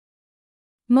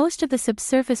Most of the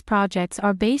subsurface projects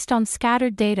are based on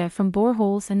scattered data from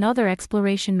boreholes and other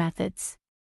exploration methods.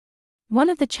 One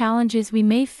of the challenges we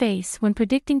may face when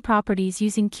predicting properties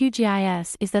using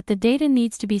QGIS is that the data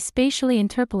needs to be spatially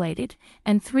interpolated,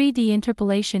 and 3D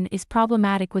interpolation is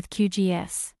problematic with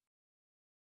QGIS.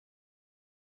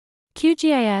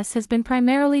 QGIS has been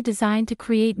primarily designed to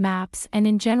create maps and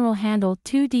in general handle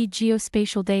 2D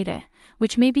geospatial data,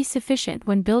 which may be sufficient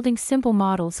when building simple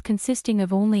models consisting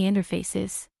of only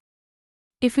interfaces.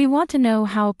 If we want to know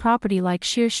how a property like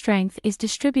shear strength is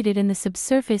distributed in the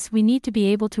subsurface, we need to be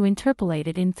able to interpolate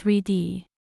it in 3D.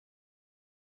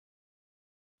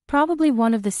 Probably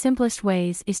one of the simplest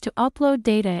ways is to upload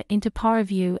data into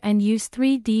Paraview and use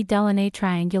 3D Delaunay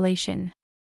triangulation.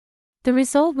 The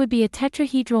result would be a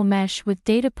tetrahedral mesh with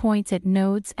data points at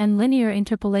nodes and linear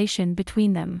interpolation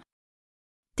between them.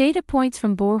 Data points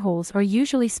from boreholes are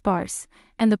usually sparse,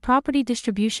 and the property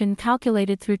distribution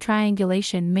calculated through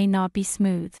triangulation may not be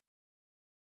smooth.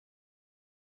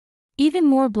 Even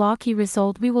more blocky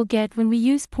result we will get when we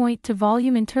use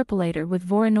point-to-volume interpolator with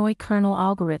Voronoi kernel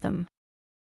algorithm.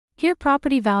 Here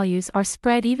property values are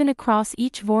spread even across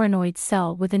each Voronoi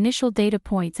cell with initial data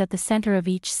points at the center of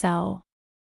each cell.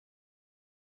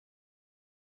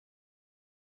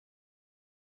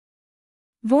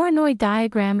 Voronoi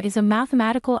diagram is a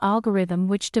mathematical algorithm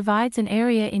which divides an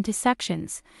area into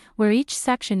sections, where each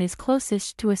section is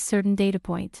closest to a certain data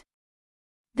point.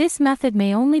 This method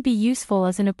may only be useful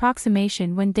as an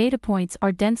approximation when data points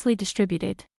are densely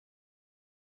distributed.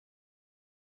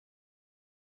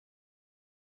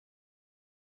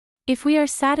 If we are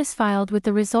satisfied with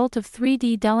the result of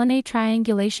 3D Delaunay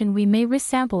triangulation, we may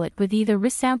resample it with either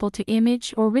resample to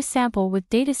image or resample with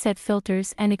dataset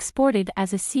filters and export it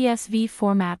as a CSV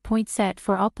format point set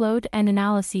for upload and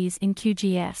analyses in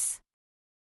QGIS.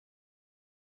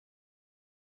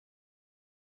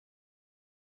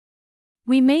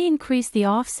 We may increase the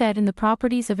offset in the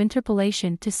properties of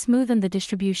interpolation to smoothen the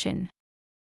distribution.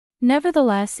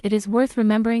 Nevertheless, it is worth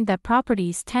remembering that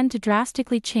properties tend to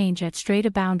drastically change at strata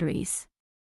boundaries.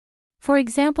 For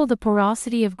example, the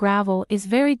porosity of gravel is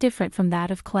very different from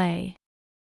that of clay.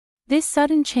 This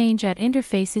sudden change at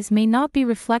interfaces may not be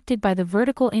reflected by the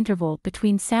vertical interval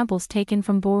between samples taken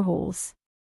from boreholes.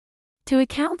 To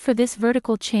account for this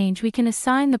vertical change, we can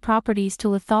assign the properties to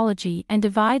lithology and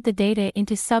divide the data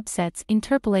into subsets,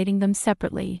 interpolating them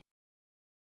separately.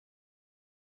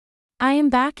 I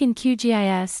am back in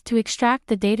QGIS to extract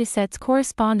the datasets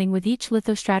corresponding with each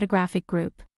lithostratigraphic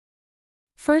group.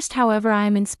 First, however, I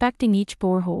am inspecting each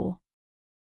borehole.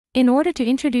 In order to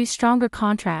introduce stronger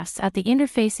contrasts at the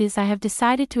interfaces, I have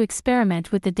decided to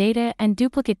experiment with the data and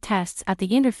duplicate tests at the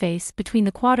interface between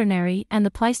the Quaternary and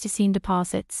the Pleistocene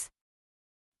deposits.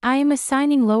 I am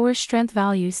assigning lower strength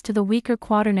values to the weaker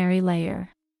Quaternary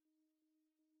layer.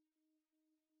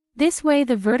 This way,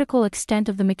 the vertical extent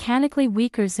of the mechanically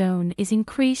weaker zone is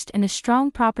increased and a strong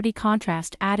property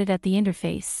contrast added at the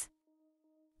interface.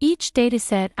 Each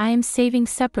dataset I am saving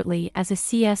separately as a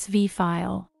CSV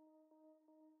file.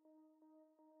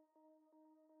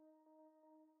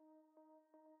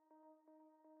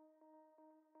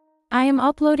 I am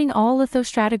uploading all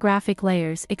lithostratigraphic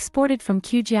layers exported from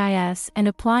QGIS and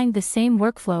applying the same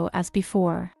workflow as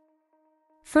before.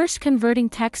 First converting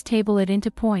text table it into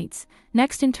points,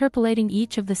 next interpolating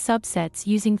each of the subsets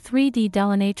using 3D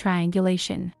Delaunay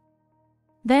triangulation.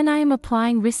 Then I am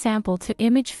applying resample to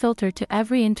image filter to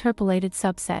every interpolated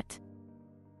subset.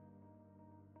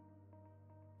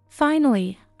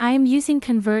 Finally, I am using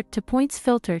convert to points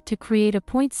filter to create a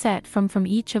point set from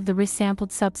each of the resampled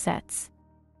subsets.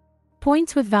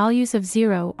 Points with values of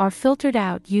 0 are filtered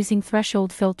out using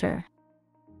threshold filter.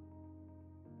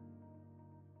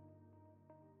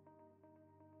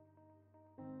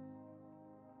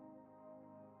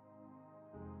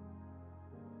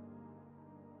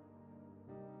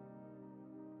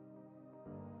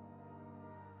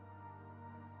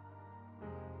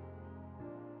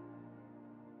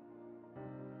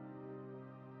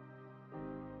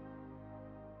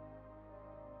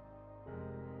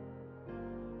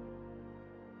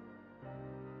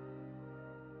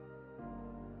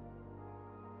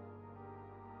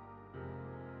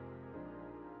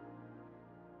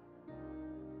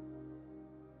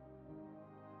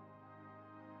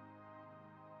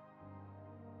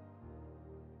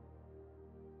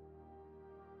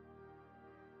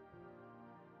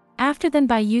 After then,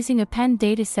 by using append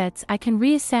datasets, I can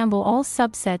reassemble all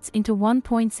subsets into one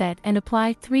point set and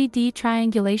apply 3D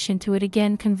triangulation to it,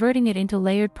 again converting it into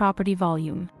layered property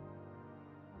volume.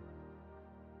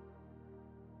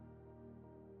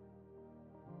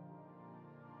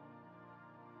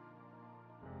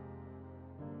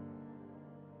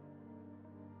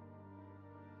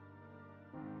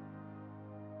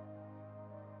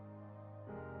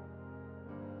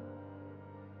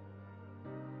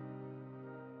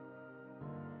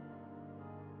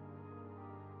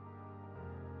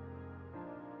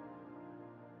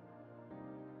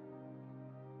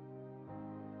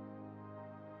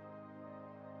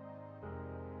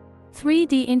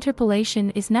 3D interpolation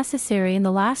is necessary in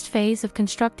the last phase of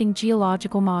constructing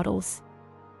geological models.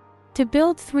 To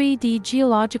build 3D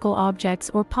geological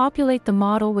objects or populate the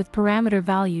model with parameter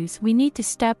values, we need to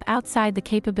step outside the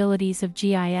capabilities of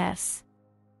GIS.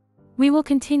 We will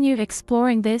continue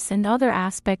exploring this and other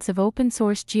aspects of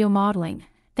open-source geomodeling.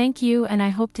 Thank you, and I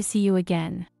hope to see you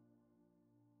again.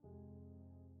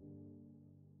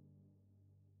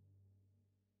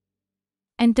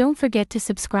 And don't forget to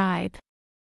subscribe.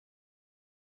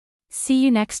 See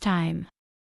you next time.